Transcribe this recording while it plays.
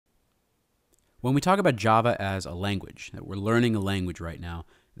When we talk about Java as a language, that we're learning a language right now,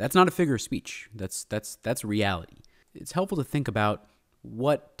 that's not a figure of speech. That's reality. It's helpful to think about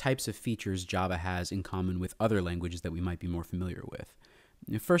what types of features Java has in common with other languages that we might be more familiar with.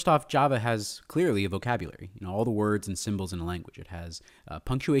 First off, Java has clearly a vocabulary. All the words and symbols in a language. It has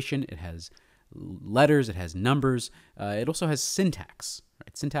punctuation, it has letters, it has numbers, it also has syntax.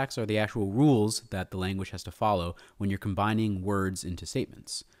 Right? Syntax are the actual rules that the language has to follow when you're combining words into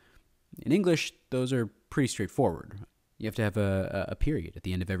statements. In English, those are pretty straightforward. You have to have a period at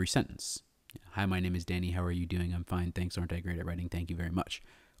the end of every sentence. Hi, my name is Danny. How are you doing? I'm fine. Thanks. Aren't I great at writing? Thank you very much.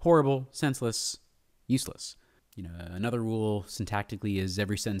 Horrible, senseless, useless. Another rule syntactically is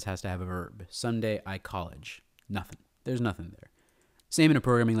every sentence has to have a verb. Sunday, I college. Nothing. There's nothing there. Same in a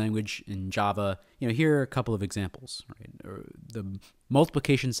programming language. In Java, here are a couple of examples. Right? The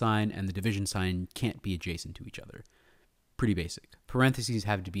multiplication sign and the division sign can't be adjacent to each other. Pretty basic. Parentheses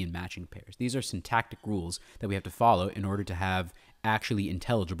have to be in matching pairs. These are syntactic rules that we have to follow in order to have actually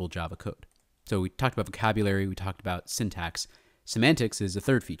intelligible Java code. So we talked about vocabulary, we talked about syntax. Semantics is a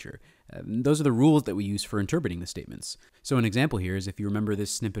third feature. Those are the rules that we use for interpreting the statements. So an example here is if you remember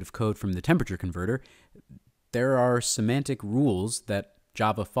this snippet of code from the temperature converter, there are semantic rules that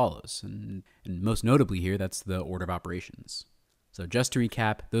Java follows. And most notably here, that's the order of operations. So just to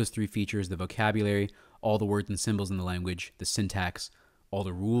recap, those three features, the vocabulary, all the words and symbols in the language, the syntax, all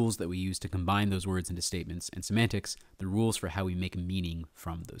the rules that we use to combine those words into statements, and semantics, the rules for how we make meaning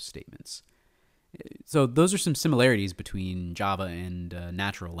from those statements. So those are some similarities between Java and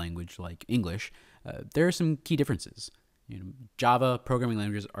natural language like English. There are some key differences. Java programming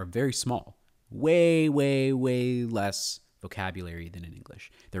languages are very small, way less vocabulary than in English.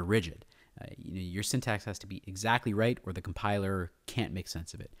 They're rigid. Your syntax has to be exactly right or the compiler can't make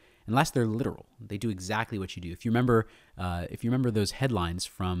sense of it. Unless they're literal. They do exactly what you do. If you remember those headlines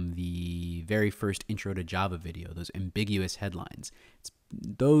from the very first Intro to Java video, those ambiguous headlines,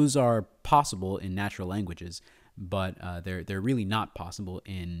 those are possible in natural languages, but they're really not possible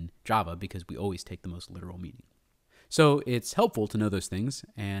in Java because we always take the most literal meaning. So it's helpful to know those things,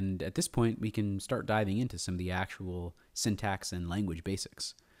 and at this point we can start diving into some of the actual syntax and language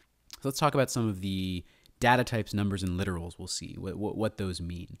basics. So let's talk about some of the data types, numbers, and literals. We'll see what those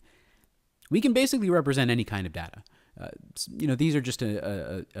mean. We can basically represent any kind of data. These are just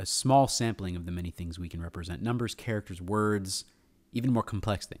a small sampling of the many things we can represent. Numbers, characters, words, even more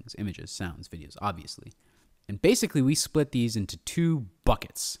complex things, images, sounds, videos, obviously. And basically we split these into two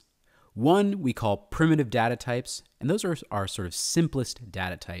buckets. One we call primitive data types, and those are our sort of simplest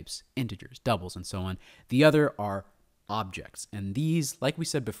data types, integers, doubles, and so on. The other are objects, and these, like we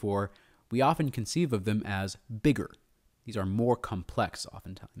said before, we often conceive of them as bigger. These are more complex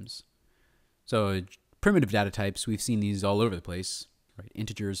oftentimes. So primitive data types, we've seen these all over the place, right?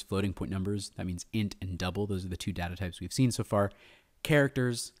 Integers, floating point numbers, that means int and double. Those are the two data types we've seen so far.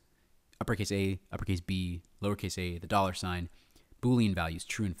 Characters, uppercase A, uppercase B, lowercase a, the dollar sign, Boolean values,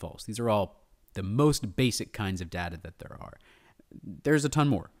 true and false. These are all the most basic kinds of data that there are. There's a ton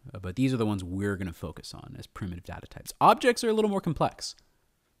more, but these are the ones we're going to focus on as primitive data types. Objects are a little more complex.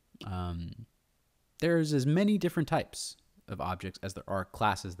 There's as many different types of objects as there are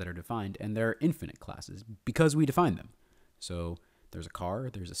classes that are defined, and there are infinite classes because we define them. So there's a car,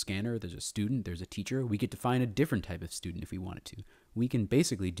 there's a scanner, there's a student, there's a teacher. We could define a different type of student if we wanted to. We can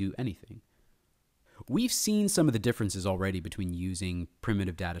basically do anything. We've seen some of the differences already between using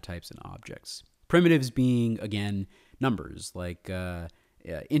primitive data types and objects. Primitives being, again, numbers like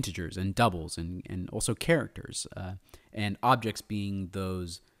integers and doubles and also characters, and objects being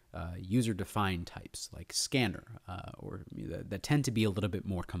those user-defined types like scanner, or that tend to be a little bit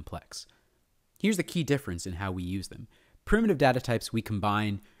more complex. Here's the key difference in how we use them. Primitive data types we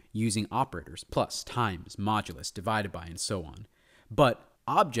combine using operators, plus, times, modulus, divided by, and so on. But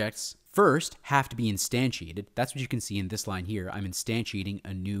objects first have to be instantiated. That's what you can see in this line here. I'm instantiating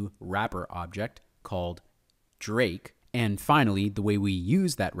a new wrapper object called Drake. And finally, the way we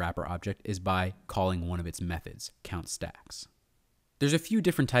use that wrapper object is by calling one of its methods, countStacks. There's a few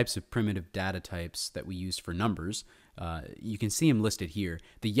different types of primitive data types that we use for numbers. You can see them listed here.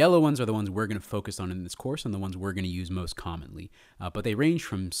 The yellow ones are the ones we're going to focus on in this course and the ones we're going to use most commonly. But they range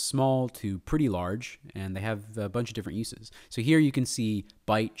from small to pretty large, and they have a bunch of different uses. So here you can see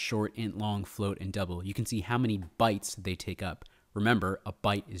byte, short, int, long, float, and double. You can see how many bytes they take up. Remember, a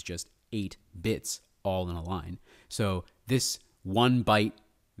byte is just 8 bits all in a line. So this 1 byte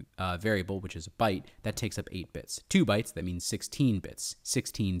variable, which is a byte, that takes up 8 bits. 2 bytes, that means 16 bits,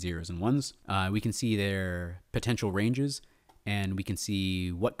 16 zeros and ones. We can see their potential ranges, and we can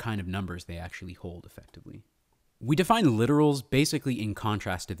see what kind of numbers they actually hold effectively. We define literals basically in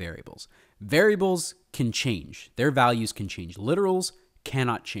contrast to variables. Variables can change. Their values can change. Literals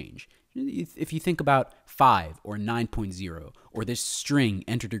cannot change. If you think about 5 or 9.0 or this string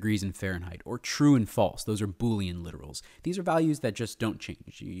enter degrees in Fahrenheit or true and false, those are Boolean literals. These are values that just don't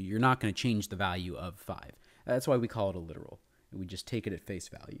change. You're not going to change the value of 5. That's why we call it a literal. We just take it at face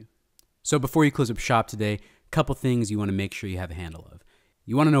value. So before you close up shop today, a couple things you want to make sure you have a handle of.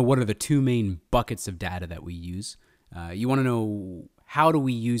 You want to know what are the two main buckets of data that we use. You want to know how do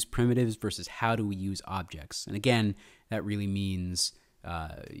we use primitives versus how do we use objects. And again, that really means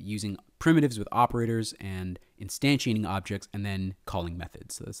using primitives with operators and instantiating objects and then calling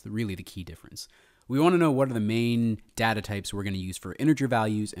methods. So that's really the key difference. We want to know what are the main data types we're going to use for integer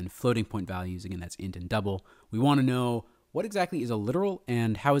values and floating point values. Again, that's int and double. We want to know what exactly is a literal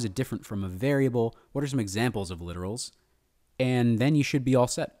and how is it different from a variable? What are some examples of literals? And then you should be all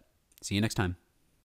set. See you next time.